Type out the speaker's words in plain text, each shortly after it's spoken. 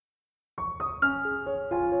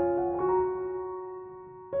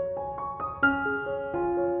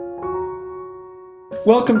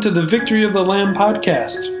Welcome to the Victory of the Lamb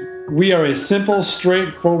podcast. We are a simple,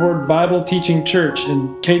 straightforward Bible teaching church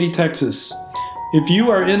in Katy, Texas. If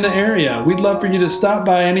you are in the area, we'd love for you to stop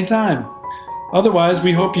by anytime. Otherwise,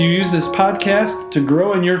 we hope you use this podcast to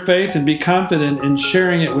grow in your faith and be confident in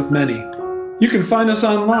sharing it with many. You can find us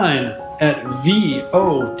online at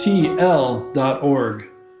votl.org.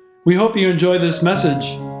 We hope you enjoy this message,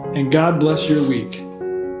 and God bless your week.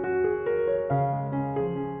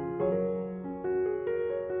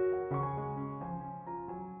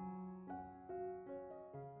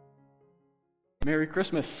 Merry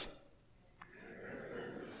Christmas.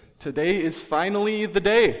 Today is finally the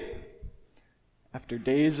day. After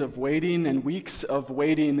days of waiting and weeks of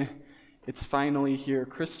waiting, it's finally here,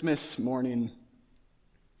 Christmas morning.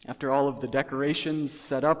 After all of the decorations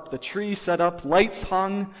set up, the tree set up, lights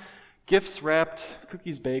hung, gifts wrapped,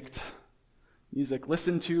 cookies baked, music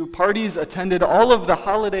listened to, parties attended, all of the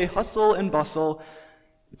holiday hustle and bustle,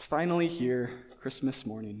 it's finally here, Christmas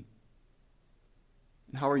morning.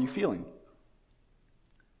 And how are you feeling?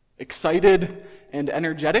 Excited and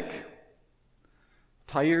energetic?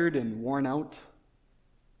 Tired and worn out?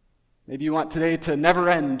 Maybe you want today to never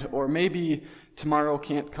end, or maybe tomorrow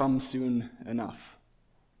can't come soon enough.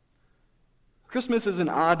 Christmas is an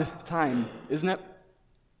odd time, isn't it?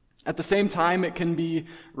 At the same time, it can be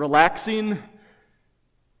relaxing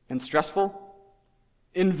and stressful,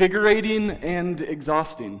 invigorating and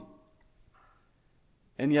exhausting.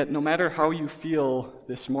 And yet, no matter how you feel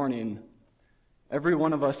this morning, every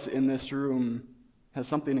one of us in this room has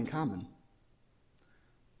something in common.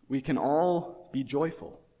 We can all be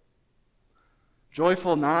joyful.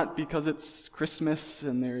 Joyful not because it's Christmas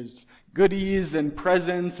and there's goodies and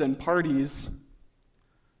presents and parties,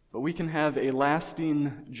 but we can have a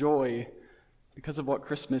lasting joy because of what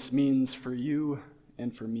Christmas means for you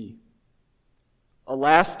and for me. A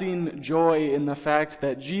lasting joy in the fact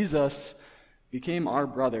that Jesus became our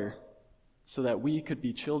brother so that we could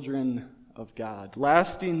be children of God.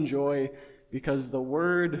 Lasting joy because the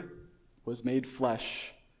Word was made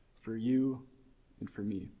flesh for you and for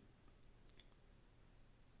me.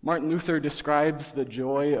 Martin Luther describes the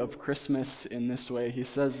joy of Christmas in this way. He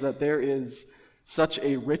says that there is such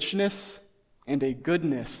a richness and a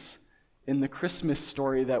goodness in the Christmas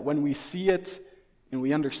story that when we see it and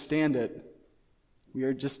we understand it, we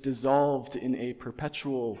are just dissolved in a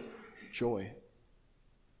perpetual joy.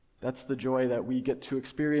 That's the joy that we get to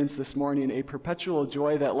experience this morning, a perpetual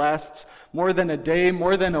joy that lasts more than a day,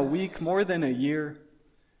 more than a week, more than a year.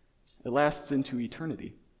 It lasts into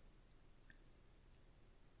eternity.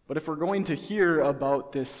 But if we're going to hear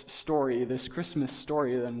about this story, this Christmas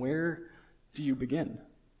story, then where do you begin?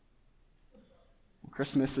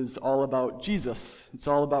 Christmas is all about Jesus. It's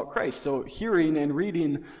all about Christ. So hearing and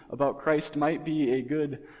reading about Christ might be a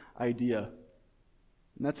good idea.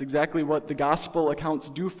 And that's exactly what the gospel accounts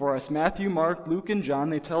do for us. Matthew, Mark, Luke, and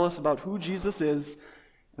John, they tell us about who Jesus is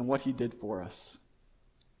and what he did for us.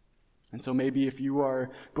 And so maybe if you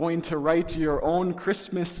are going to write your own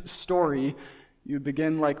Christmas story, you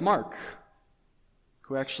begin like Mark,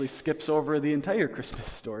 who actually skips over the entire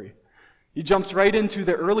Christmas story. He jumps right into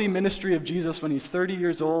the early ministry of Jesus when he's 30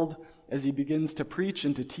 years old, as he begins to preach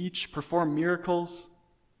and to teach, perform miracles.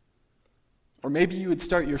 Or maybe you would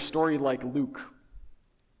start your story like Luke,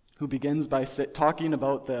 who begins by talking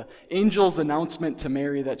about the angel's announcement to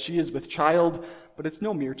Mary that she is with child, but it's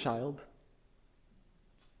no mere child.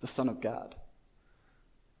 It's the Son of God.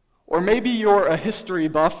 Or maybe you're a history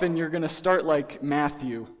buff and you're going to start like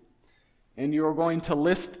Matthew, and you're going to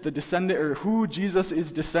list the descendant, or who Jesus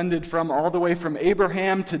is descended from, all the way from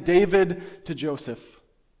Abraham to David to Joseph.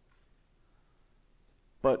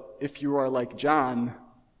 But if you are like John,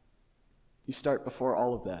 you start before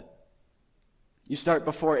all of that. You start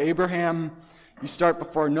before Abraham, you start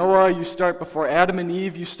before Noah, you start before Adam and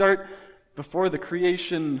Eve, you start before the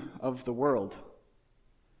creation of the world.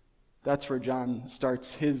 That's where John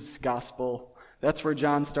starts his gospel. That's where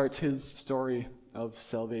John starts his story of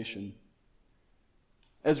salvation.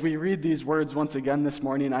 As we read these words once again this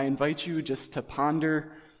morning, I invite you just to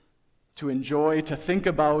ponder, to enjoy, to think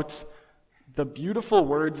about the beautiful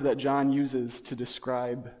words that John uses to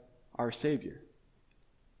describe our Savior.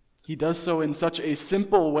 He does so in such a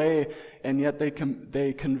simple way, and yet they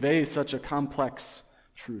convey such a complex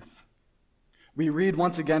truth. We read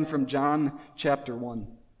once again from John chapter 1.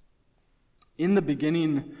 In the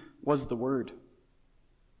beginning was the Word,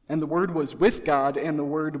 and the Word was with God, and the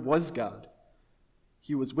Word was God.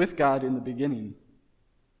 He was with God in the beginning.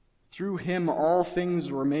 Through him all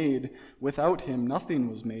things were made. Without him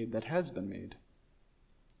nothing was made that has been made.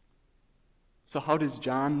 So how does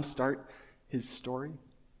John start his story?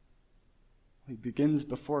 He begins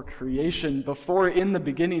before creation. Before, in the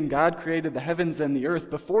beginning, God created the heavens and the earth.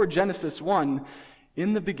 Before Genesis 1,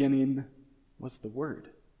 in the beginning was the Word.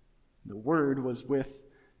 The Word was with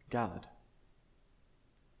God.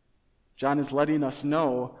 John is letting us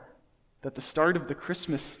know that the start of the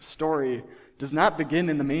Christmas story does not begin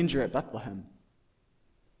in the manger at Bethlehem.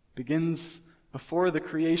 It begins before the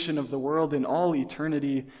creation of the world in all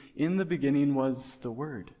eternity. In the beginning was the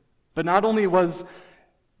Word. But not only was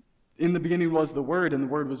in the beginning was the Word, and the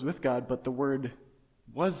Word was with God, but the Word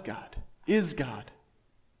was God, is God.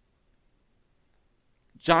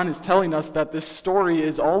 John is telling us that this story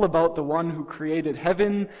is all about the one who created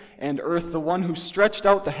heaven and earth, the one who stretched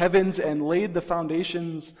out the heavens and laid the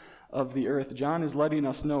foundations of the earth. John is letting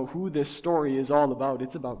us know who this story is all about.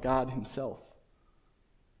 It's about God himself.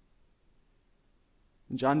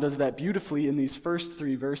 And John does that beautifully in these first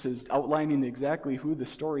 3 verses, outlining exactly who the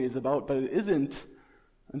story is about, but it isn't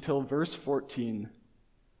until verse 14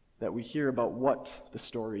 that we hear about what the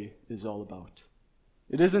story is all about.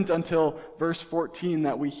 It isn't until verse 14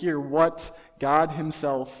 that we hear what God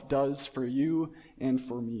himself does for you and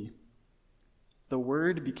for me. The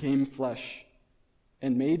Word became flesh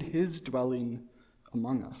and made his dwelling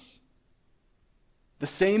among us. The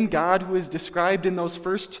same God who is described in those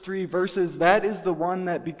first 3 verses, that is the one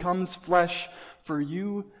that becomes flesh for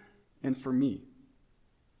you and for me.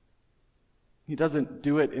 He doesn't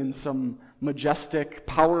do it in some majestic,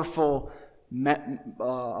 powerful,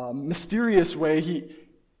 mysterious way.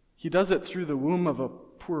 He does it through the womb of a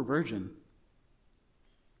poor virgin.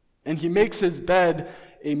 And he makes his bed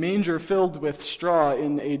a manger filled with straw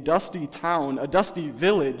in a dusty town, a dusty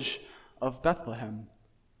village of Bethlehem.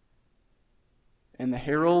 And the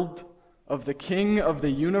herald of the King of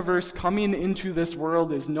the universe coming into this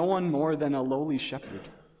world is no one more than a lowly shepherd.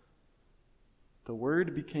 The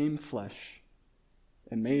Word became flesh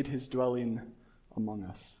and made his dwelling among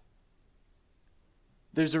us.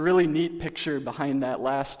 There's a really neat picture behind that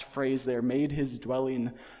last phrase there, made his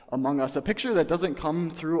dwelling among us, a picture that doesn't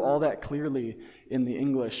come through all that clearly in the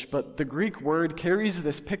English, but the Greek word carries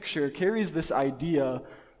this picture, carries this idea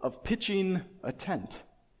of pitching a tent.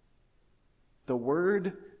 The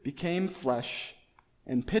Word became flesh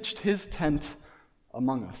and pitched his tent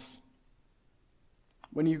among us.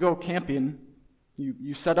 When you go camping,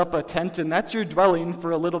 you set up a tent, and that's your dwelling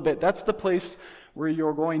for a little bit. That's the place where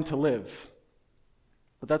you're going to live.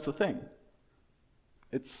 But that's the thing.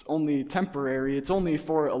 It's only temporary. It's only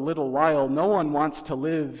for a little while. No one wants to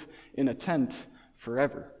live in a tent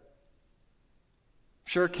forever.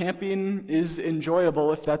 Sure, camping is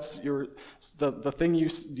enjoyable if that's the thing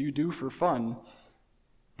you do for fun,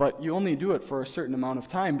 but you only do it for a certain amount of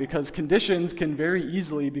time because conditions can very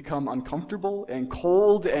easily become uncomfortable and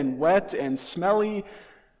cold and wet and smelly.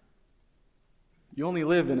 You only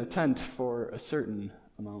live in a tent for a certain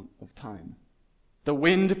amount of time. The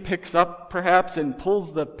wind picks up, perhaps, and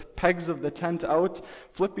pulls the pegs of the tent out,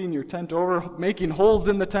 flipping your tent over, making holes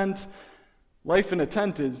in the tent. Life in a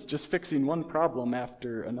tent is just fixing one problem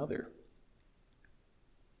after another.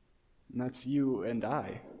 And that's you and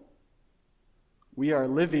I. We are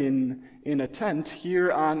living in a tent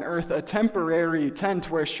here on earth, a temporary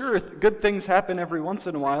tent where, sure, good things happen every once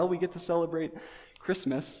in a while. We get to celebrate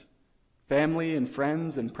Christmas, family and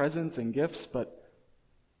friends and presents and gifts, but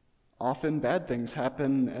often bad things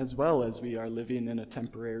happen as well as we are living in a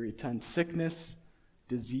temporary tent. Sickness,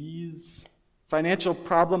 disease, financial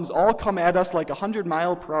problems all come at us like a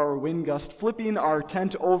 100-mile-per-hour wind gust, flipping our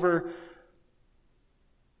tent over.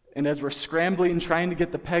 And as we're scrambling, trying to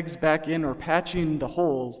get the pegs back in or patching the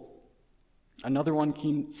holes, another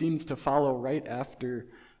one seems to follow right after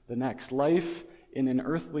the next. Life in an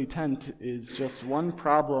earthly tent is just one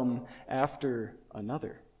problem after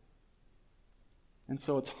another. And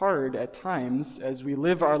so it's hard at times, as we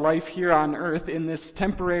live our life here on earth in this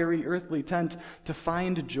temporary earthly tent, to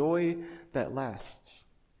find joy that lasts.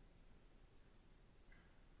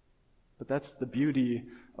 But that's the beauty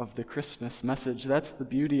of the Christmas message. That's the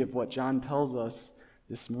beauty of what John tells us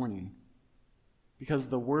this morning. Because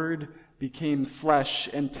the Word became flesh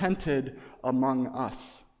and tented among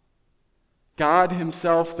us. God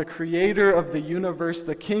himself, the creator of the universe,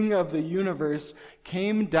 the King of the universe,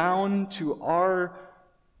 came down to our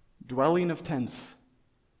dwelling of tents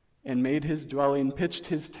and made his dwelling, pitched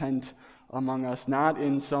his tent among us, not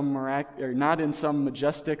in some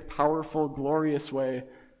majestic, powerful, glorious way,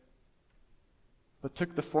 but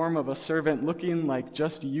took the form of a servant looking like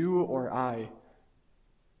just you or I.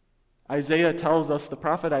 Isaiah tells us, the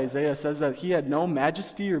prophet Isaiah says that he had no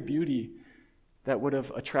majesty or beauty that would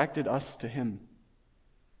have attracted us to him.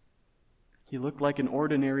 He looked like an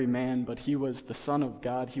ordinary man, but he was the Son of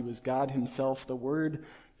God. He was God himself. The Word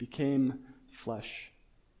became flesh.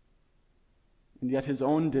 And yet his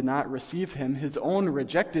own did not receive him. His own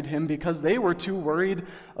rejected him because they were too worried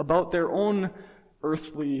about their own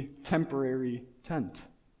earthly, temporary tent.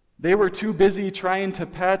 They were too busy trying to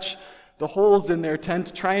patch the holes in their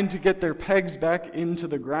tent, trying to get their pegs back into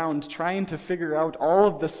the ground, trying to figure out all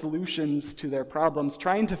of the solutions to their problems,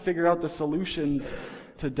 trying to figure out the solutions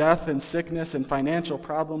to death and sickness and financial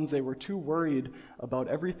problems. They were too worried about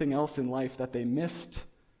everything else in life that they missed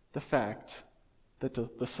the fact that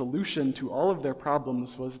the solution to all of their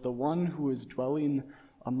problems was the one who is dwelling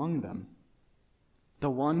among them,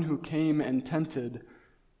 the one who came and tented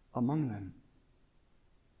among them.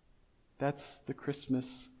 That's the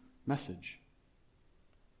Christmas message.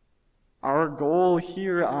 Our goal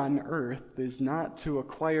here on earth is not to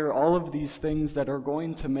acquire all of these things that are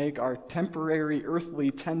going to make our temporary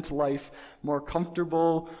earthly tent life more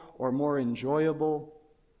comfortable or more enjoyable.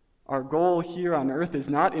 Our goal here on earth is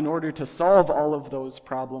not in order to solve all of those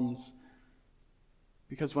problems,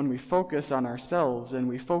 because when we focus on ourselves and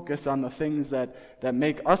we focus on the things that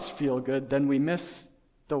make us feel good, then we miss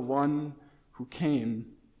the one who came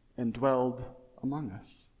and dwelled among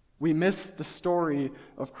us. We miss the story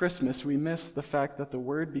of Christmas. We miss the fact that the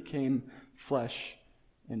Word became flesh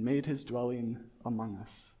and made his dwelling among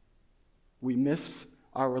us. We miss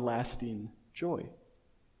our lasting joy.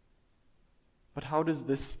 But how does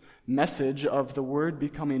this message of the Word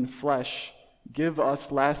becoming flesh give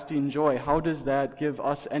us lasting joy? How does that give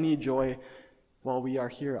us any joy while we are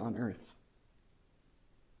here on earth?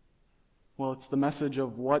 Well, it's the message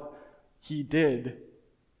of what he did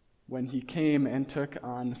when he came and took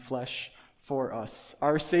on flesh for us.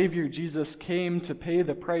 Our Savior Jesus came to pay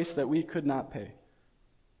the price that we could not pay.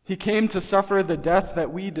 He came to suffer the death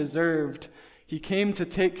that we deserved. He came to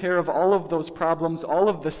take care of all of those problems, all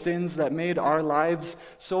of the sins that made our lives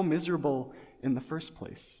so miserable in the first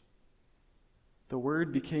place. The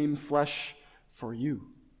Word became flesh for you.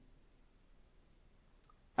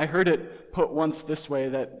 I heard it put once this way,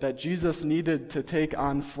 that Jesus needed to take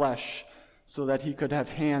on flesh so that he could have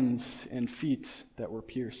hands and feet that were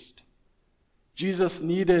pierced. Jesus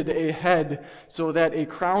needed a head so that a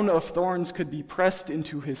crown of thorns could be pressed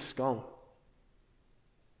into his skull.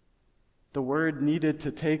 The Word needed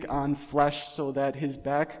to take on flesh so that his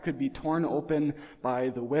back could be torn open by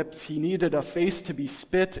the whips. He needed a face to be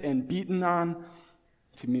spit and beaten on,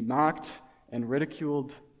 to be mocked and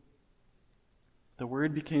ridiculed. The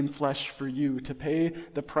Word became flesh for you to pay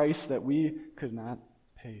the price that we could not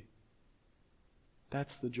pay.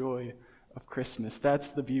 That's the joy of Christmas.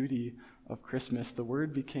 That's the beauty of Christmas. The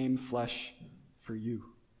Word became flesh for you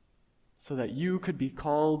so that you could be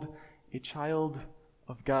called a child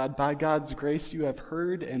of God. By God's grace, you have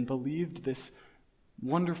heard and believed this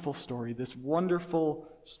wonderful story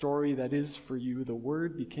that is for you. The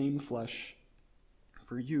Word became flesh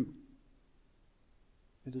for you.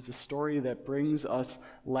 It is a story that brings us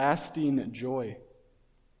lasting joy.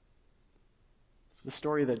 It's the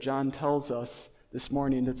story that John tells us this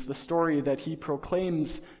morning. It's the story that he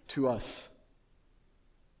proclaims to us.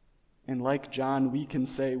 And like John, we can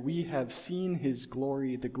say, we have seen his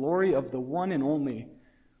glory, the glory of the one and only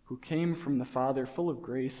who came from the Father, full of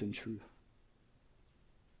grace and truth.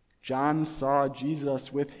 John saw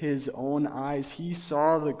Jesus with his own eyes. He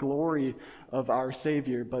saw the glory of our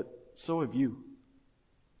Savior, but so have you.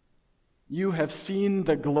 You have seen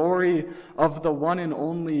the glory of the one and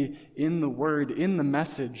only in the Word, in the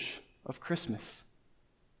message of Christmas.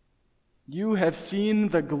 You have seen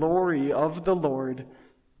the glory of the Lord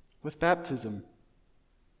with baptism,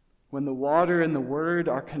 when the water and the Word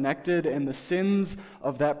are connected and the sins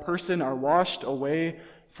of that person are washed away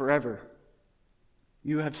forever.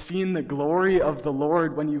 You have seen the glory of the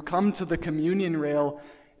Lord when you come to the communion rail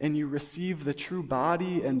and you receive the true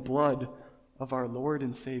body and blood of our Lord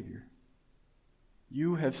and Savior.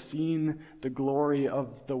 You have seen the glory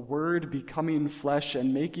of the Word becoming flesh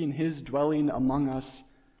and making his dwelling among us,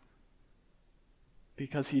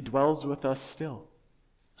 because he dwells with us still.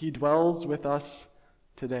 He dwells with us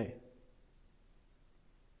today.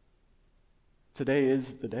 Today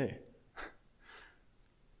is the day.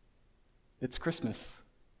 It's Christmas.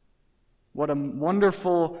 What a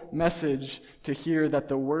wonderful message to hear that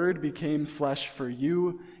the Word became flesh for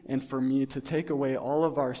you and for me to take away all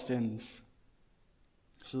of our sins,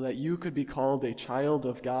 so that you could be called a child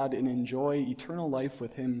of God and enjoy eternal life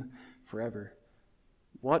with him forever.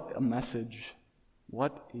 What a message.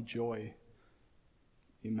 What a joy.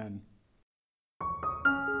 Amen.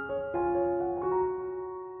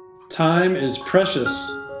 Time is precious.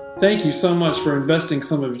 Thank you so much for investing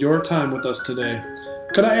some of your time with us today.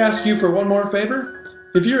 Could I ask you for one more favor?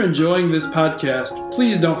 If you're enjoying this podcast,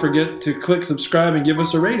 please don't forget to click subscribe and give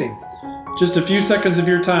us a rating. Just a few seconds of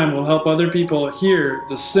your time will help other people hear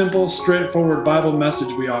the simple, straightforward Bible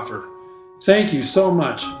message we offer. Thank you so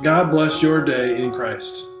much. God bless your day in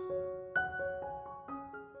Christ.